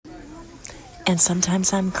and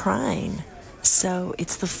sometimes I'm crying. So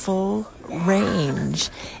it's the full range.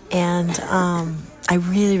 And I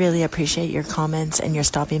really, really appreciate your comments and your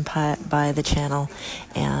stopping by the channel.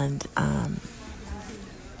 And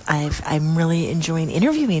I'm really enjoying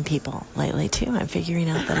interviewing people lately too. I'm figuring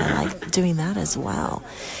out that I like doing that as well.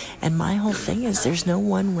 And my whole thing is there's no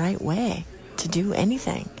one right way to do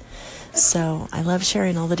anything. So I love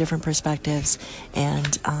sharing all the different perspectives, and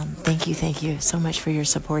thank you so much for your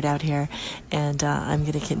support out here. And I'm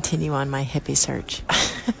going to continue on my hippie search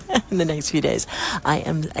in the next few days. I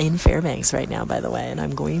am in Fairbanks right now, by the way, and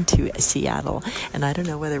I'm going to Seattle. And I don't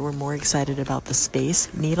know whether we're more excited about the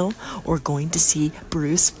Space Needle or going to see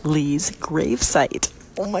Bruce Lee's gravesite.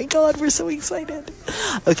 Oh my God, we're so excited.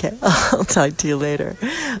 Okay, I'll talk to you later.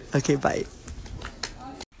 Okay, bye.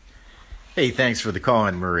 Hey, thanks for the call,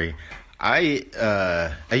 Anne-Marie.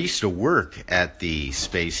 I used to work at the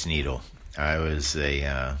Space Needle. I was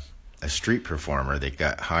a street performer that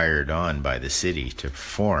got hired on by the city to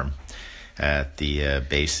perform at the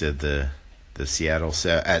base of the Seattle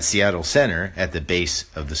Center at the base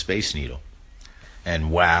of the Space Needle.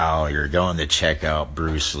 And wow, you're going to check out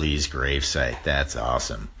Bruce Lee's gravesite. That's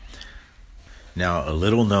awesome. Now, a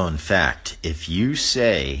little known fact: if you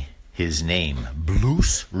say his name,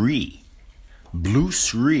 Bruce Lee,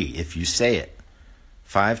 if you say it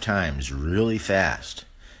 5 times really fast,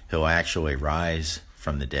 he'll actually rise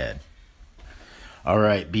from the dead. All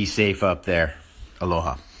right, be safe up there.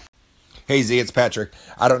 Aloha. Hey Z, it's Patrick.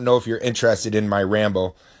 I don't know if you're interested in my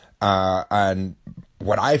ramble on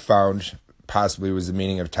what I found possibly was the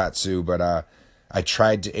meaning of Tatsu, but I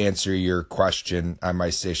tried to answer your question on my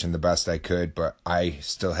station the best I could, but I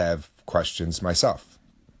still have questions myself.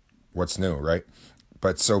 What's new, right?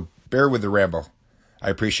 But so bear with the ramble. I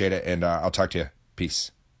appreciate it, and I'll talk to you.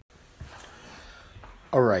 Peace.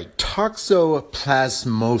 All right,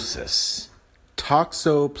 toxoplasmosis.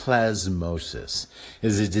 Toxoplasmosis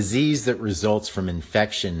is a disease that results from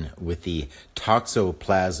infection with the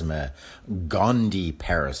Toxoplasma gondii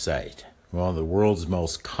parasite, one of the world's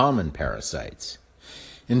most common parasites.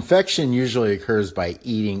 Infection usually occurs by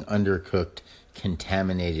eating undercooked,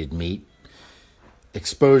 contaminated meat,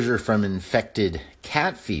 exposure from infected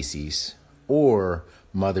cat feces, or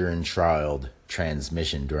mother and child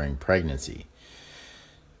transmission during pregnancy.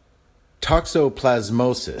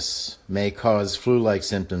 Toxoplasmosis may cause flu-like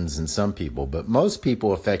symptoms in some people, but most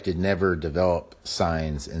people affected never develop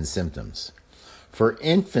signs and symptoms. For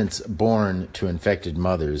infants born to infected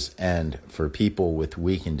mothers and for people with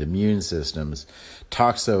weakened immune systems,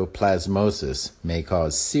 toxoplasmosis may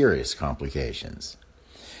cause serious complications.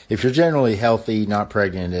 If you're generally healthy, not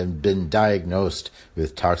pregnant, and been diagnosed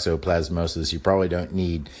with toxoplasmosis, you probably don't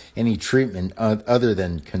need any treatment other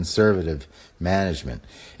than conservative management.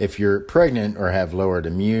 If you're pregnant or have lowered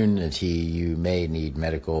immunity, you may need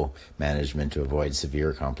medical management to avoid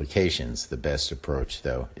severe complications. The best approach,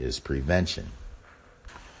 though, is prevention.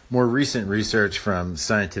 More recent research from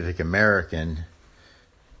Scientific American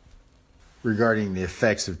regarding the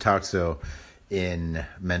effects of toxo in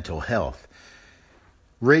mental health.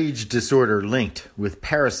 Rage disorder linked with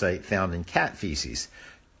parasite found in cat feces.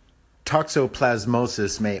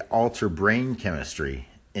 Toxoplasmosis may alter brain chemistry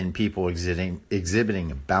in people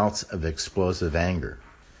exhibiting bouts of explosive anger.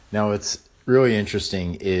 Now, what's really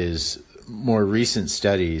interesting is more recent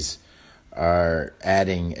studies are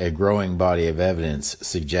adding a growing body of evidence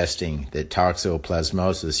suggesting that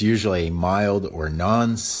toxoplasmosis, usually a mild or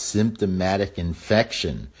non-symptomatic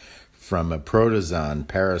infection from a protozoan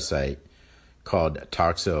parasite called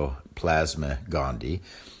Toxoplasma gondii,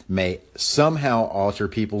 may somehow alter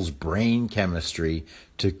people's brain chemistry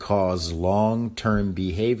to cause long-term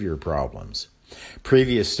behavior problems.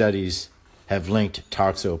 Previous studies have linked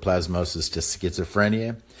toxoplasmosis to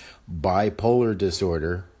schizophrenia, bipolar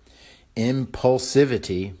disorder,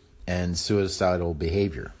 impulsivity, and suicidal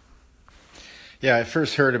behavior. Yeah, I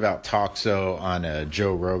first heard about toxo on a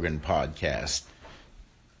Joe Rogan podcast.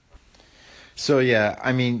 So yeah,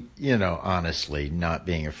 I mean, honestly, not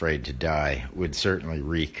being afraid to die would certainly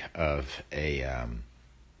reek of a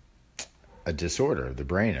disorder of the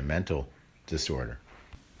brain, a mental disorder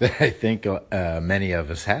that I think many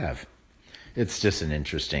of us have. It's just an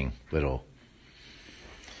interesting little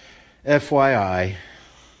FYI,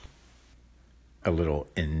 a little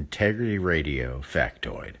Integrity Radio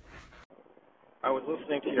factoid. I was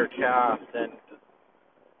listening to your cast, and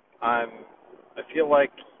I feel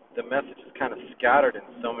like the message is kind of scattered in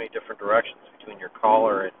so many different directions between your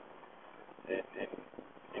caller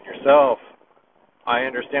and yourself. I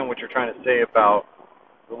understand what you're trying to say about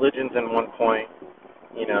religions at one point.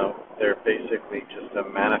 They're basically just a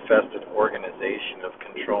manifested organization of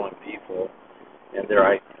controlling people. their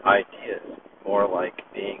ideas, more like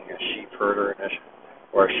being a sheep herder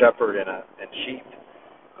or a shepherd and sheep.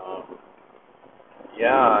 Um,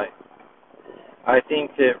 yeah, I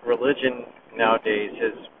think that religion nowadays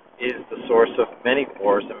is the source of many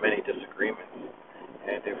wars and many disagreements.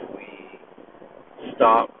 And if we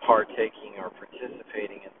stop partaking or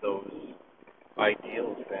participating in those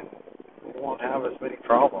ideals, then we won't have as many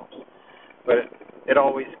problems. But it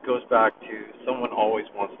always goes back to someone always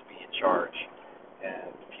wants to be in charge,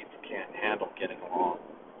 and people can't handle getting along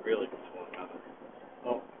really with one another.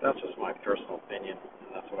 Well, that's just my personal opinion,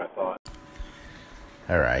 and that's what I thought.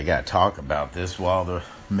 All right, I got to talk about this while the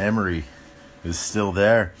memory is still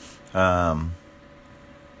there. The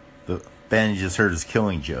band you just heard is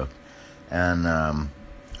Killing Joke. And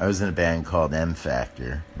I was in a band called M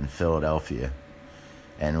Factor in Philadelphia.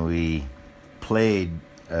 And we played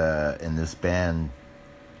in this band,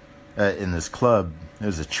 in this club. It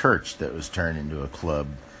was a church that was turned into a club.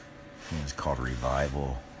 It was called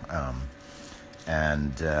Revival.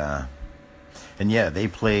 And yeah, they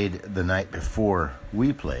played the night before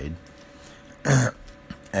we played.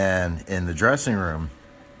 And in the dressing room,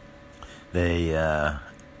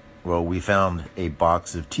 we found a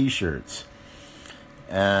box of T-shirts.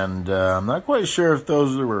 And I'm not quite sure if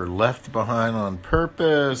those were left behind on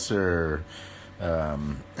purpose or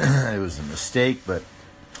it was a mistake, but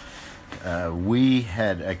we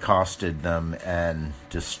had accosted them and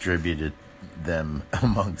distributed them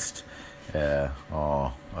amongst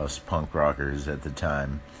all us punk rockers at the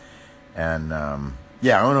time. And I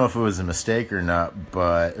don't know if it was a mistake or not,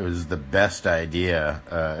 but it was the best idea.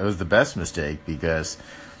 It was the best mistake because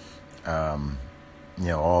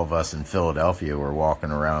all of us in Philadelphia were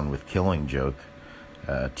walking around with Killing Joke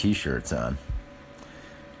T-shirts on.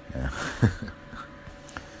 Yeah.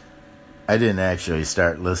 I didn't actually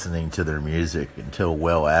start listening to their music until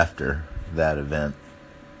well after that event.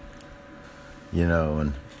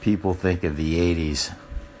 When people think of the 80s,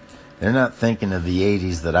 they're not thinking of the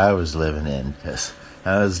 80s that I was living in, because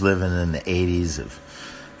I was living in the 80s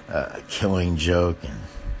of Killing Joke and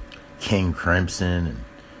King Crimson and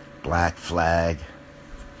Black Flag,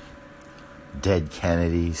 Dead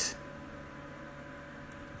Kennedys,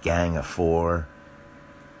 Gang of Four.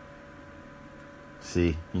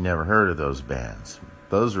 See, you never heard of those bands.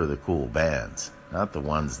 Those were the cool bands, not the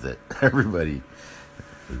ones that everybody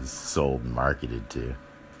is sold and marketed to.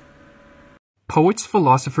 Poets,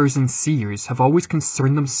 philosophers, and seers have always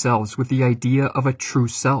concerned themselves with the idea of a true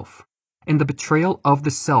self, and the betrayal of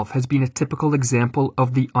the self has been a typical example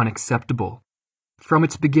of the unacceptable. From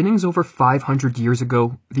its beginnings over 500 years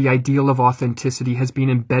ago, the ideal of authenticity has been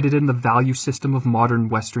embedded in the value system of modern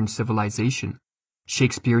Western civilization.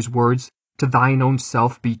 Shakespeare's words, "To thine own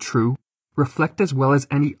self be true," reflect as well as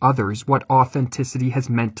any others what authenticity has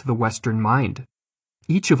meant to the Western mind.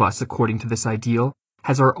 Each of us, according to this ideal,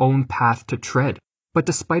 has our own path to tread, but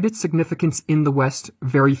despite its significance in the West,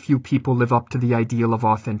 very few people live up to the ideal of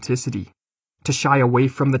authenticity. To shy away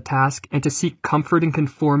from the task and to seek comfort in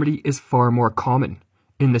conformity is far more common.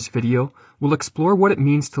 In this video, we'll explore what it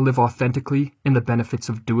means to live authentically and the benefits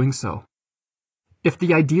of doing so. If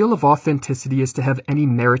the ideal of authenticity is to have any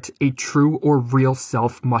merit, a true or real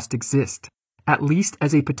self must exist, at least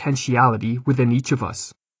as a potentiality within each of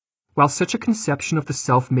us. While such a conception of the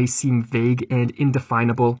self may seem vague and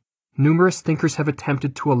indefinable, numerous thinkers have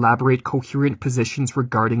attempted to elaborate coherent positions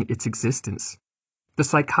regarding its existence. The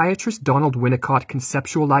psychiatrist Donald Winnicott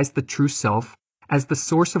conceptualized the true self as the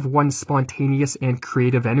source of one's spontaneous and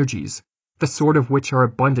creative energies, the sort of which are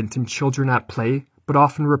abundant in children at play, but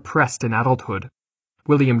often repressed in adulthood.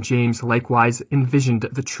 William James likewise envisioned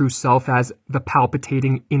the true self as the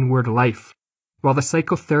palpitating inward life, while the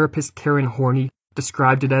psychotherapist Karen Horney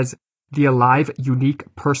described it as the alive, unique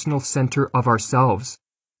personal center of ourselves,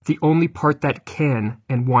 the only part that can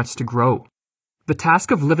and wants to grow. The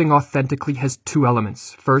task of living authentically has two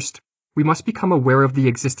elements. First, we must become aware of the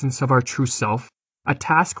existence of our true self, a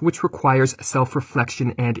task which requires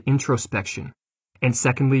self-reflection and introspection. And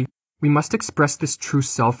secondly, we must express this true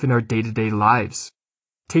self in our day-to-day lives.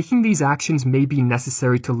 Taking these actions may be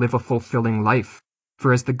necessary to live a fulfilling life,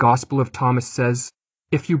 for as the Gospel of Thomas says,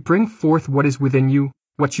 "If you bring forth what is within you,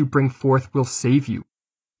 what you bring forth will save you.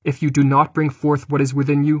 If you do not bring forth what is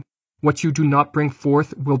within you, what you do not bring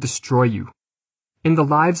forth will destroy you." In the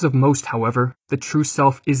lives of most, however, the true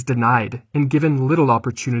self is denied and given little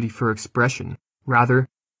opportunity for expression. Rather,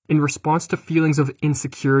 in response to feelings of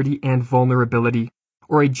insecurity and vulnerability,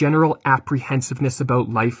 or a general apprehensiveness about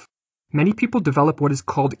life, many people develop what is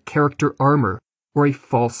called character armor, or a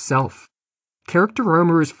false self. Character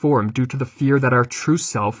armor is formed due to the fear that our true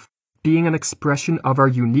self, being an expression of our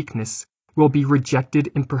uniqueness, will be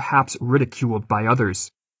rejected and perhaps ridiculed by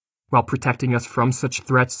others. While protecting us from such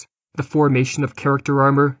threats, the formation of character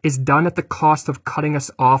armor is done at the cost of cutting us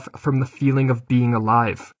off from the feeling of being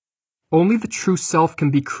alive. Only the true self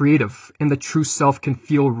can be creative, and the true self can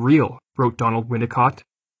feel real, wrote Donald Winnicott.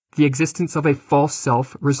 The existence of a false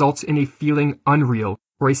self results in a feeling unreal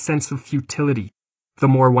or a sense of futility. The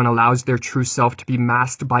more one allows their true self to be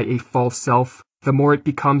masked by a false self, the more it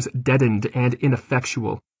becomes deadened and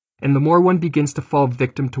ineffectual, and the more one begins to fall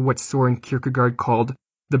victim to what Soren Kierkegaard called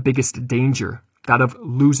the biggest danger, that of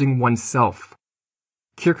losing oneself.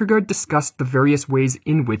 Kierkegaard discussed the various ways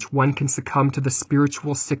in which one can succumb to the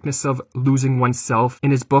spiritual sickness of losing oneself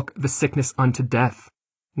in his book The Sickness Unto Death.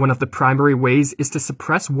 One of the primary ways is to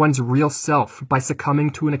suppress one's real self by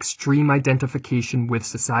succumbing to an extreme identification with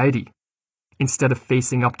society. Instead of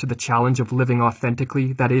facing up to the challenge of living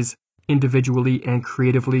authentically, that is, individually and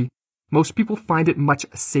creatively, most people find it much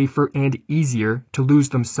safer and easier to lose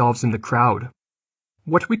themselves in the crowd.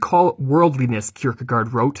 What we call worldliness,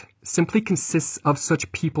 Kierkegaard wrote, simply consists of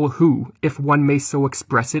such people who, if one may so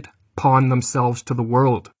express it, pawn themselves to the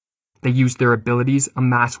world. They use their abilities,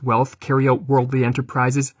 amass wealth, carry out worldly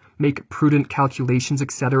enterprises, make prudent calculations,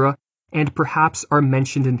 etc., and perhaps are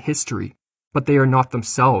mentioned in history, but they are not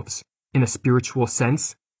themselves. In a spiritual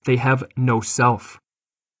sense, they have no self.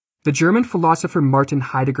 The German philosopher Martin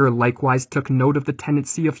Heidegger likewise took note of the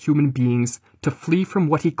tendency of human beings to flee from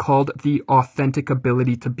what he called the authentic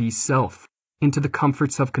ability to be self, into the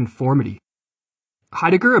comforts of conformity.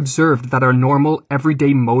 Heidegger observed that our normal,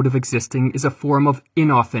 everyday mode of existing is a form of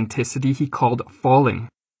inauthenticity he called falling.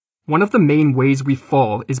 One of the main ways we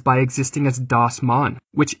fall is by existing as das Man,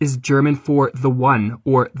 which is German for the one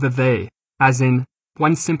or the they, as in,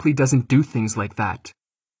 one simply doesn't do things like that.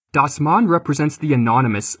 Das Man represents the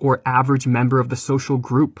anonymous or average member of the social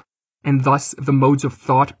group, and thus the modes of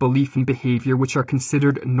thought, belief, and behavior which are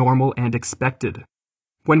considered normal and expected.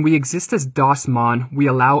 When we exist as Das Man, we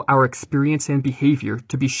allow our experience and behavior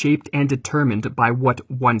to be shaped and determined by what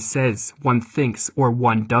one says, one thinks, or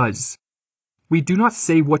one does. We do not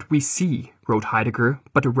say what we see, wrote Heidegger,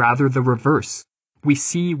 but rather the reverse. We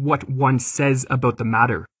see what one says about the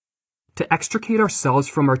matter. To extricate ourselves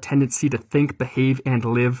from our tendency to think, behave, and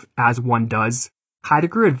live as one does,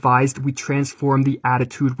 Heidegger advised we transform the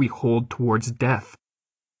attitude we hold towards death.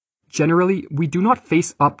 Generally, we do not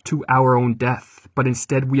face up to our own death, but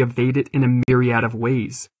instead we evade it in a myriad of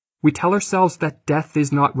ways. We tell ourselves that death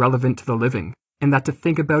is not relevant to the living, and that to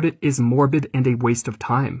think about it is morbid and a waste of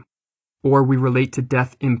time. Or we relate to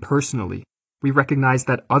death impersonally. We recognize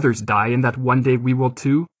that others die and that one day we will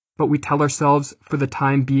too, but we tell ourselves, for the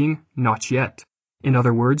time being, not yet. In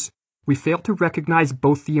other words, we fail to recognize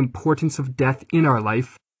both the importance of death in our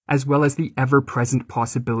life, as well as the ever-present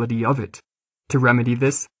possibility of it. To remedy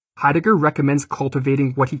this, Heidegger recommends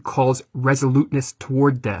cultivating what he calls resoluteness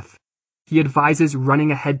toward death. He advises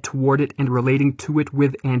running ahead toward it and relating to it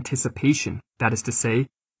with anticipation, that is to say,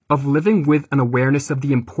 of living with an awareness of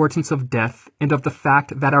the importance of death and of the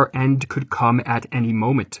fact that our end could come at any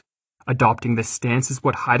moment. Adopting this stance is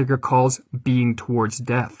what Heidegger calls being towards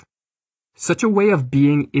death. Such a way of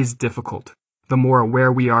being is difficult. The more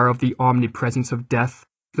aware we are of the omnipresence of death,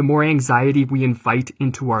 the more anxiety we invite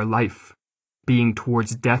into our life. Being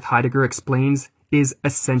towards death, Heidegger explains, is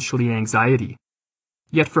essentially anxiety.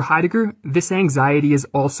 Yet for Heidegger, this anxiety is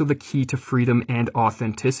also the key to freedom and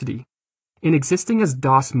authenticity. In existing as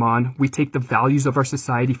Das Man, we take the values of our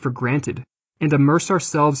society for granted, and immerse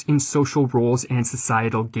ourselves in social roles and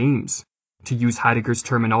societal games. To use Heidegger's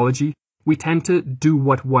terminology, we tend to do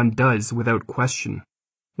what one does without question.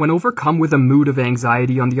 When overcome with a mood of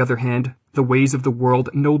anxiety, on the other hand, the ways of the world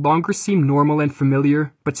no longer seem normal and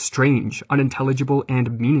familiar, but strange, unintelligible,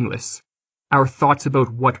 and meaningless. Our thoughts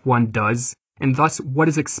about what one does, and thus what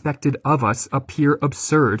is expected of us, appear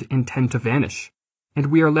absurd and tend to vanish. And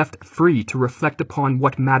we are left free to reflect upon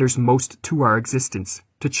what matters most to our existence,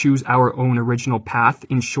 to choose our own original path,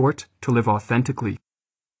 in short, to live authentically.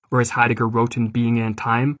 Or as Heidegger wrote in Being and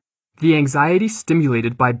Time, the anxiety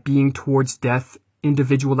stimulated by being towards death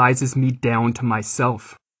individualizes me down to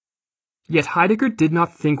myself. Yet Heidegger did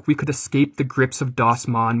not think we could escape the grips of Das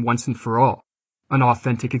Man once and for all. An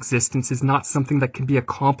authentic existence is not something that can be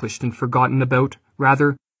accomplished and forgotten about.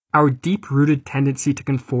 Rather, our deep-rooted tendency to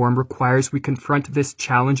conform requires we confront this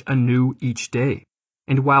challenge anew each day.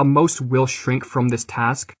 And while most will shrink from this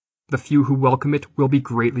task, the few who welcome it will be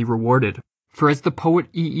greatly rewarded. For as the poet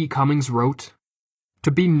E. E. Cummings wrote,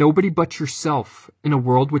 "To be nobody but yourself, in a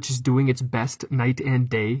world which is doing its best night and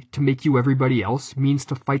day to make you everybody else, means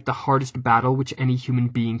to fight the hardest battle which any human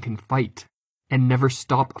being can fight, and never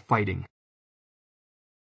stop fighting."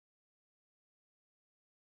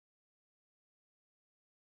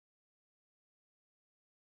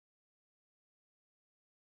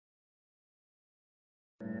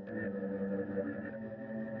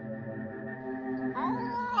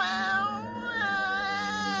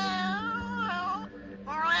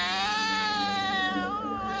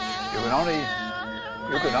 you're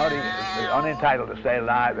only entitled to stay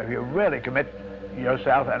alive if you really commit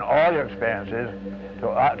yourself and all your experiences to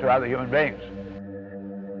other human beings.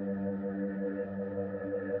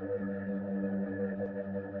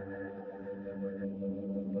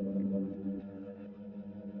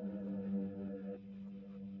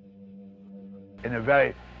 In a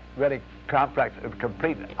very, very complex,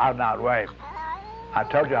 complete, out-and-out way. I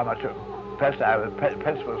told you how much impressed I was with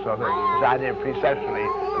principles of this idea of preceptually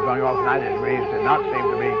going off 90 degrees did not seem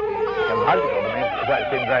to be illogical to me. It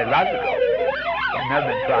seemed very logical. It's never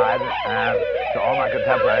been tried, and so all my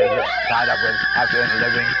contemporaries are tied up with after earning a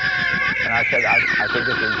living. And I said, I think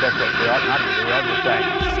this is just what we ought not to do. We ought to say,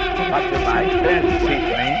 much of my experience teach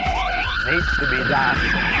me needs to be done,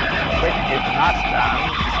 which is not done,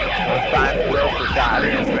 will find real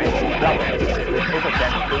society and bring trouble. This is a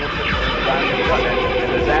tendency to find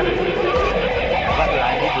disadvantage. And what did I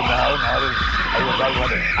need to know in order to what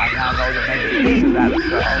I now know the many things of that is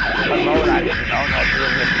so. What more would I need to know in order to do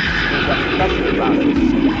something substantive about it?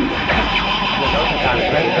 There's no kind of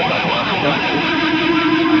pressure about what I'm doing.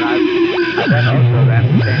 And I then also came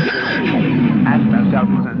to ask myself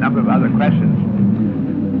a number of other questions.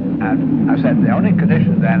 And I said, the only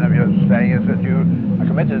condition then of your staying is that you are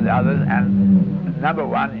committed to others, and number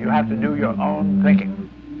one, you have to do your own thinking.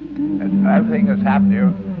 And everything that's happened to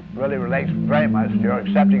you really relates very much to your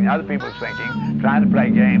accepting other people's thinking, trying to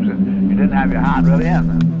play games, and you didn't have your heart really in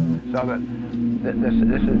them. So that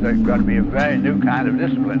this is going to be a very new kind of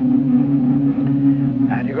discipline.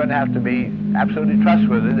 And you're going to have to be absolutely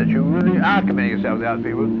trustworthy that you really are committing yourself to other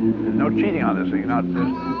people. There's no cheating on this thing, not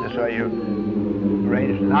this way you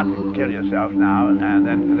arrange not to kill yourself now, and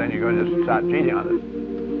then you're going to start cheating on it.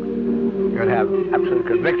 You're going to have absolute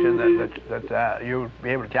conviction that you'll be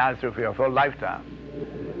able to carry through for your full lifetime.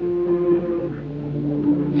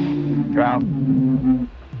 Well,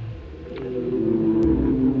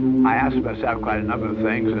 I asked myself quite a number of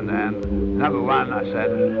things, and then number one, I said,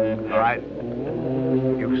 all right,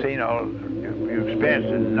 you've experienced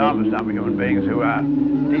an enormous number of human beings who are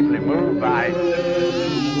deeply moved by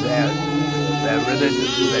their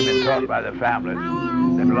religions. They've been taught by their families.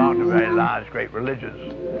 They belong to very large, great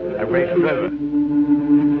religions, a great fervor.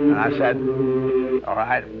 And I said, all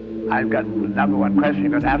right, I've got the number one question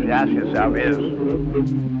you're going to have to ask yourself is,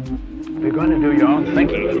 if you're going to do your own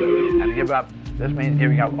thinking and give up, this means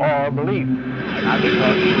giving up all belief. Not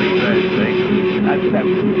because you believe various things, that's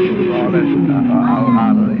more or less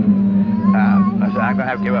wholeheartedly. I said, I'm going to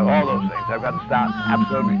have to give up all those things. I've got to start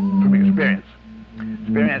absolutely from experience,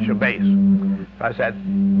 experiential base. So I said,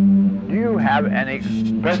 do you have any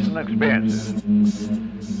personal experiences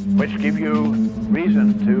which give you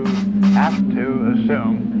reason to have to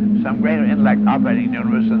assume some greater intellect operating in the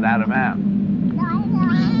universe than that of man?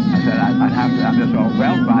 I said, I'm just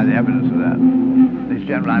overwhelmed by the evidence of that. These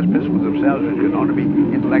generalized principles themselves, which can only be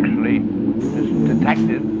intellectually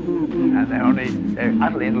detected, and they're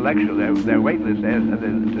utterly intellectual, they're weightless.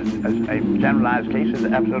 A generalized case is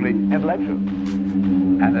absolutely intellectual.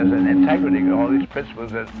 And there's an integrity to all these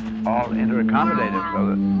principles that all interaccommodative, so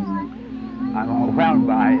that I'm overwhelmed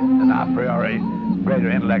by an a priori greater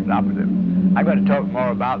intellect operative. I'm going to talk more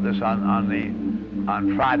about this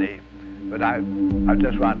on Friday, but I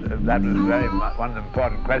just want that was one of the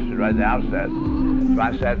important questions right at the outset. So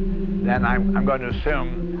I said, then I'm going to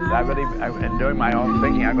assume that in doing my own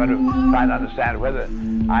thinking, I'm going to try to understand whether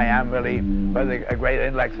I am really, whether a greater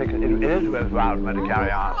intellect thinks it is worthwhile for me to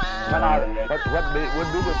carry on. What would be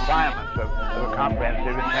the requirements of a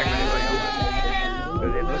comprehensive integrity of the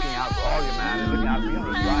universe? Looking out for all humanity, looking out for the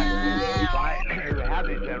universe, why do we have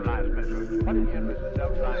these generalized principles? What is the universe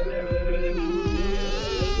itself trying to do?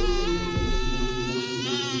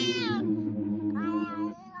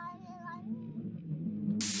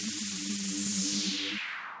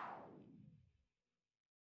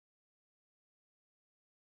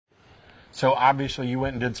 So obviously you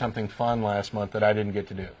went and did something fun last month that I didn't get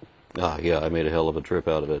to do. Yeah, I made a hell of a trip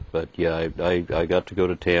out of it. But yeah, I got to go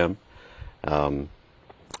to TAM. I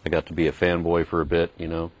got to be a fanboy for a bit,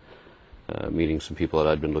 meeting some people that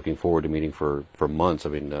I'd been looking forward to meeting for months. I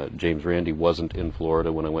mean, James Randi wasn't in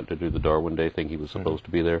Florida when I went to do the Darwin Day thing. He was supposed to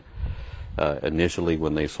be there. Initially,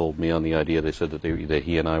 when they sold me on the idea, they said that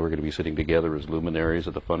he and I were going to be sitting together as luminaries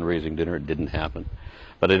at the fundraising dinner. It didn't happen.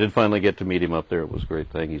 But I did finally get to meet him up there. It was a great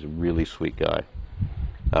thing. He's a really sweet guy.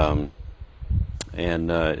 The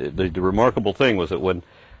remarkable thing was that when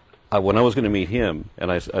I was going to meet him,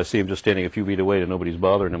 and I see him just standing a few feet away and nobody's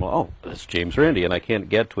bothering him, oh, that's James Randi, and I can't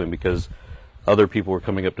get to him because other people were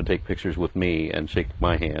coming up to take pictures with me and shake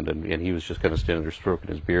my hand, and he was just kind of standing there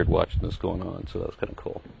stroking his beard watching this going on, so that was kind of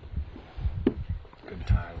cool. Good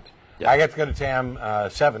times. I got to go to TAM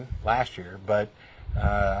 7 last year, but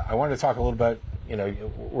I wanted to talk a little bit.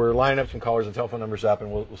 We're lining up some callers and telephone numbers up,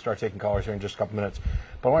 and we'll start taking callers here in just a couple minutes.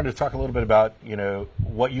 But I wanted to talk a little bit about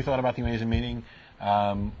what you thought about the amazing meeting,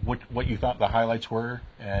 what you thought the highlights were,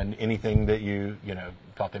 and anything that you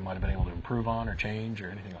thought they might have been able to improve on or change or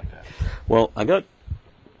anything like that. Well, I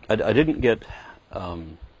didn't get,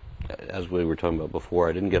 as we were talking about before,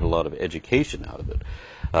 I didn't get a lot of education out of it.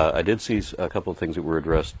 I did see a couple of things that were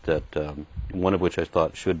addressed, that one of which I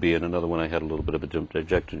thought should be, and another one I had a little bit of a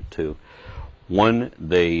objection to. One,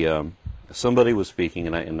 somebody was speaking,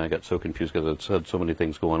 and I got so confused because it said so many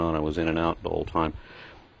things going on. I was in and out the whole time.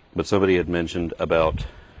 But somebody had mentioned about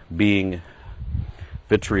being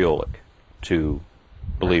vitriolic to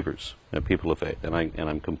believers and people of faith, and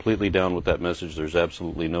I'm completely down with that message. There's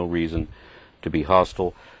absolutely no reason to be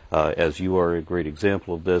hostile. As you are a great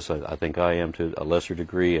example of this, I think I am to a lesser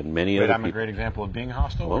degree, and many other people. I'm a great example of being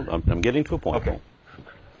hostile? Well, I'm getting to a point. Okay.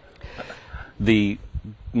 The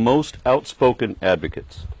most outspoken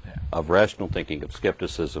advocates of rational thinking, of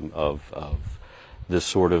skepticism, of this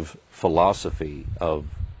sort of philosophy of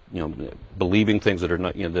believing things that are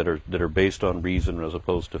not that are based on reason as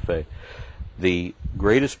opposed to faith. The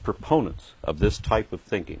greatest proponents of this type of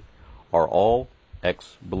thinking are all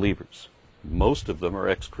ex-believers. Most of them are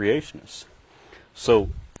ex-creationists. So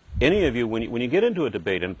any of you, when you get into a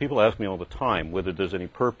debate, and people ask me all the time whether there's any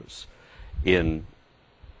purpose in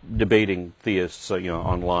debating theists,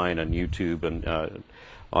 online on YouTube and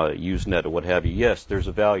Usenet or what have you. Yes, there's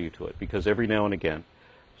a value to it, because every now and again,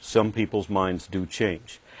 some people's minds do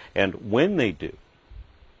change. And when they do,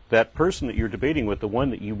 that person that you're debating with, the one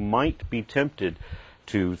that you might be tempted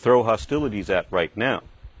to throw hostilities at right now,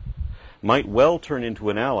 might well turn into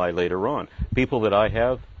an ally later on. People that I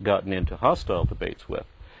have gotten into hostile debates with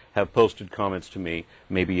have posted comments to me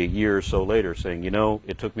maybe a year or so later saying,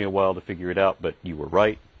 it took me a while to figure it out, but you were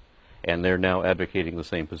right, and they're now advocating the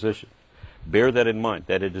same position. Bear that in mind,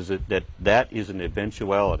 that that is an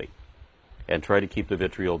eventuality, and try to keep the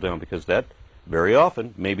vitriol down, because that very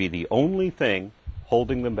often may be the only thing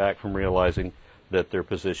holding them back from realizing that their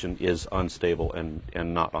position is unstable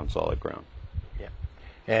and not on solid ground. Yeah,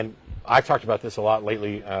 and I've talked about this a lot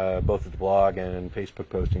lately, both at the blog and in Facebook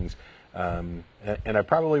postings, and I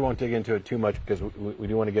probably won't dig into it too much because we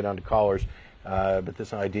do want to get on to callers, but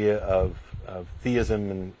this idea of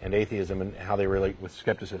theism and atheism and how they relate with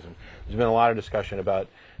skepticism. There's been a lot of discussion about,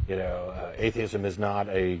 atheism is not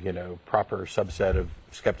a, proper subset of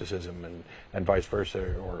skepticism and vice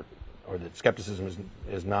versa, or that skepticism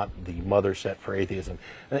is not the mother set for atheism.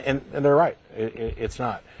 And they're right. It's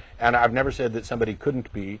not. And I've never said that somebody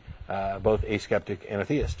couldn't be both a skeptic and a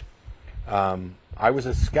theist. I was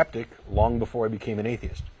a skeptic long before I became an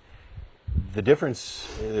atheist. The difference,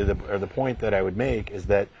 or the point that I would make, is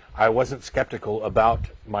that I wasn't skeptical about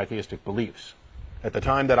my theistic beliefs. At the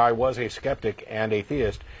time that I was a skeptic and a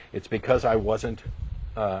theist, it's because I wasn't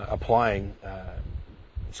applying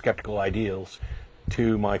skeptical ideals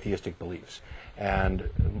to my theistic beliefs. And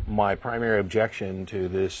my primary objection to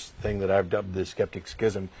this thing that I've dubbed the skeptic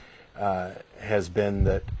schism has been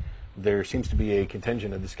that there seems to be a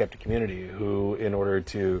contingent of the skeptic community who, in order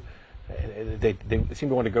to, they seem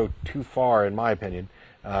to want to go too far, in my opinion,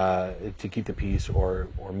 to keep the peace or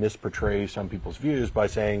misportray some people's views by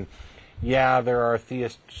saying, yeah, there are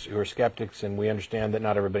theists who are skeptics, and we understand that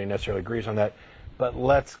not everybody necessarily agrees on that, but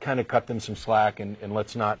let's kind of cut them some slack and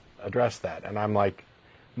let's not address that. And I'm like,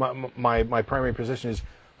 my primary position is,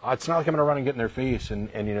 it's not like I'm going to run and get in their face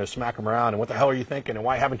and smack them around and what the hell are you thinking and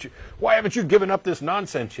why haven't you given up this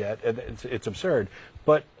nonsense yet? It's absurd.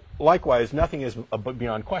 But likewise, nothing is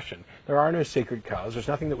beyond question. There are no sacred cows. There's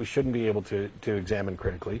nothing that we shouldn't be able to examine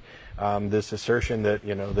critically. This assertion that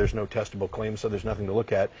there's no testable claim, so there's nothing to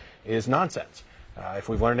look at, is nonsense. If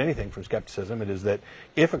we've learned anything from skepticism, it is that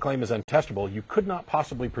if a claim is untestable, you could not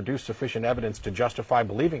possibly produce sufficient evidence to justify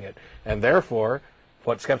believing it, and therefore,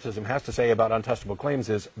 what skepticism has to say about untestable claims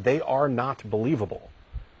is they are not believable.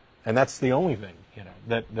 And that's the only thing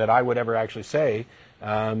that I would ever actually say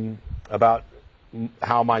about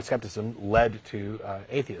how my skepticism led to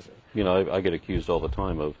atheism. I get accused all the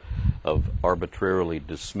time of arbitrarily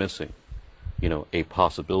dismissing, a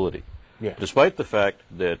possibility. Yeah. Despite the fact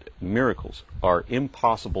that miracles are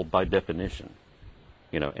impossible by definition,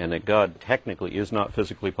 and that God technically is not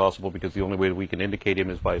physically possible because the only way that we can indicate him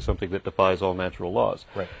is by something that defies all natural laws.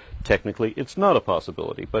 Right. Technically, it's not a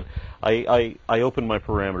possibility, but I open my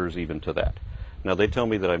parameters even to that. Now, they tell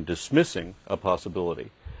me that I'm dismissing a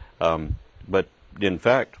possibility, but in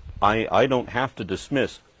fact, I don't have to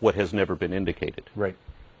dismiss what has never been indicated. Right.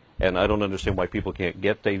 And I don't understand why people can't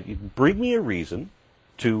they bring me a reason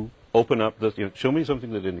to Open up show me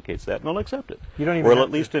something that indicates that, and I'll accept it. You don't even or have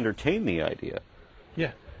at least entertain the idea.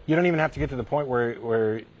 Yeah. You don't even have to get to the point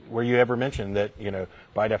where you ever mention that,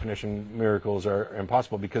 by definition, miracles are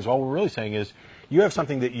impossible, because all we're really saying is you have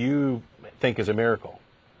something that you think is a miracle.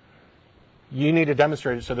 You need to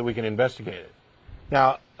demonstrate it so that we can investigate it.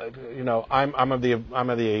 Now, I'm of the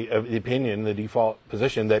opinion, the default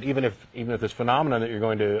position, that even if this phenomenon that you're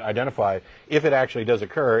going to identify, if it actually does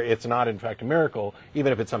occur, it's not in fact a miracle,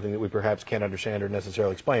 even if it's something that we perhaps can't understand or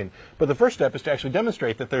necessarily explain. But the first step is to actually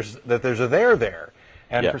demonstrate that there's a there,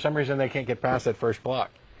 and for some reason they can't get past that first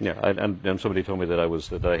block. Yeah, and somebody told me that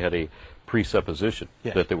I had a presupposition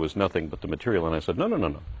that there was nothing but the material, and I said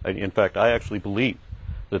no. In fact, I actually believe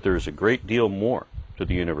that there is a great deal more to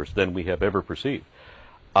the universe than we have ever perceived.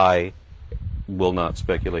 I will not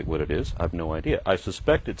speculate what it is. I have no idea. I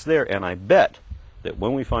suspect it's there, and I bet that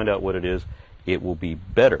when we find out what it is, it will be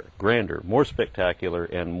better, grander, more spectacular,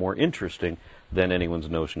 and more interesting than anyone's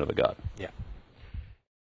notion of a God. Yeah.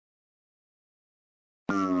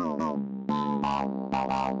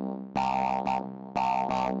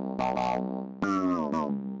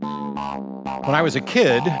 When I was a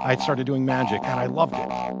kid, I started doing magic, and I loved it.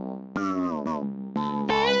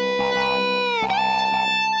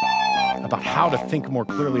 About how to think more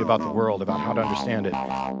clearly about the world, about how to understand it.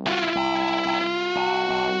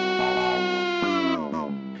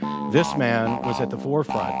 This man was at the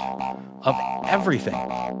forefront of everything.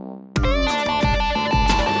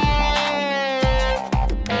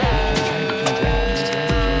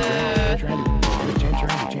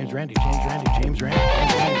 James Randi.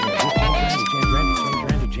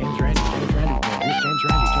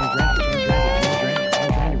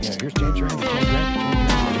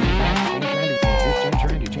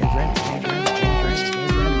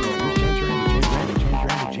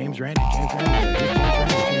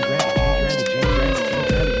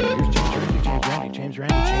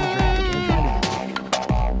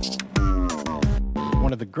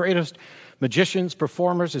 One of the greatest magicians,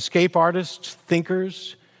 performers, escape artists,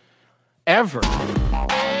 thinkers ever.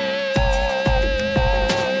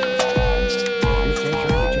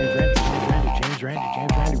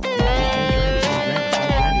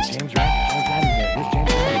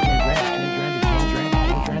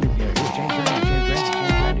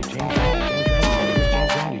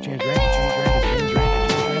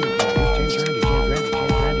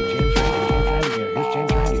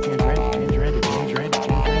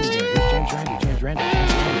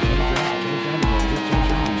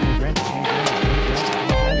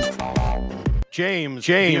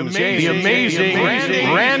 James, the amazing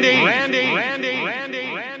Randi.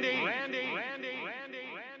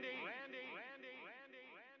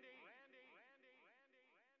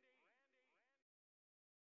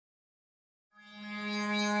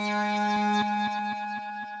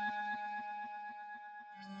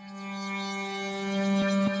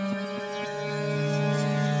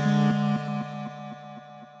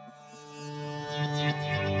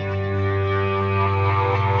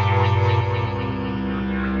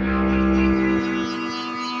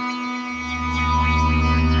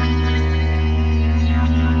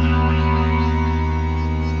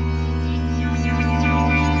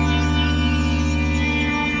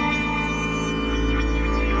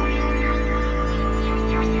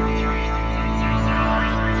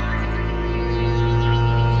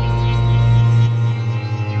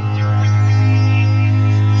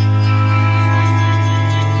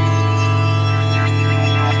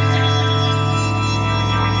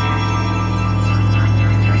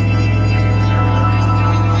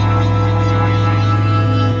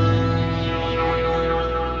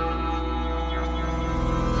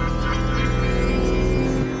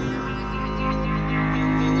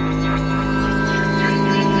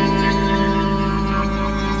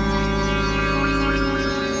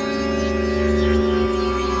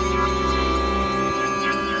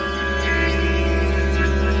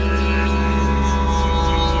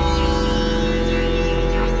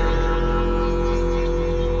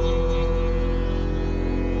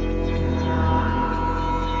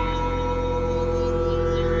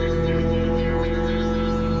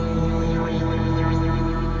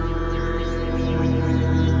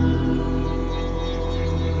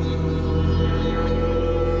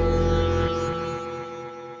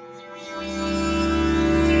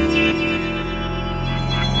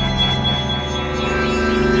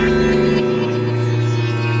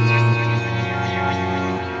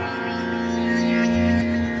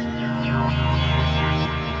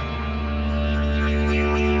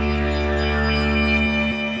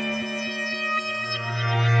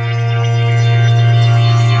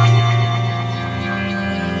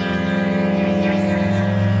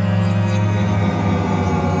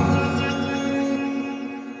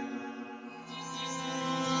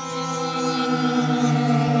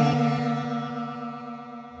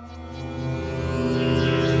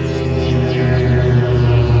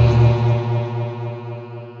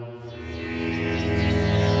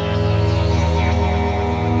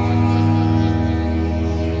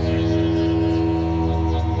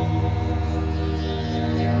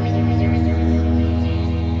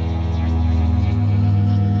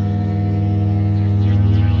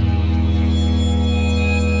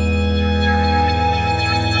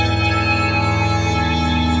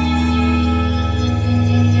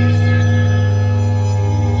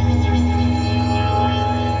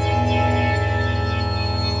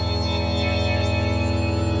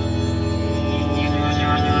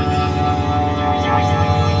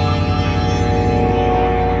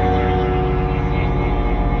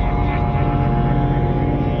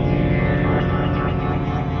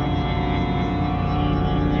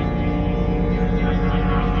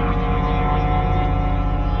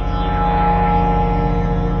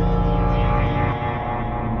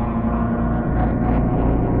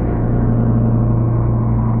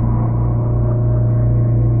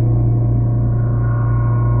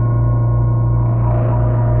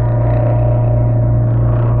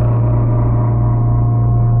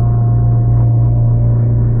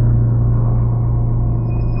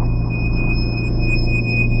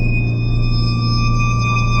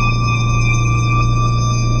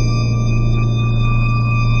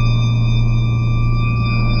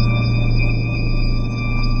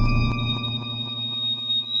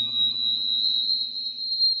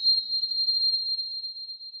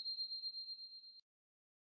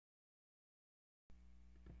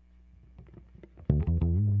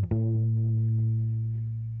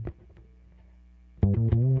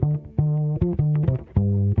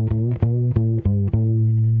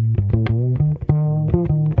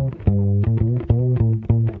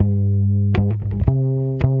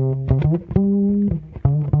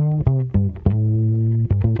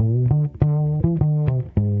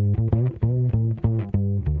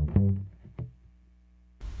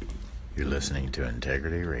 listening to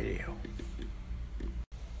Integrity Radio.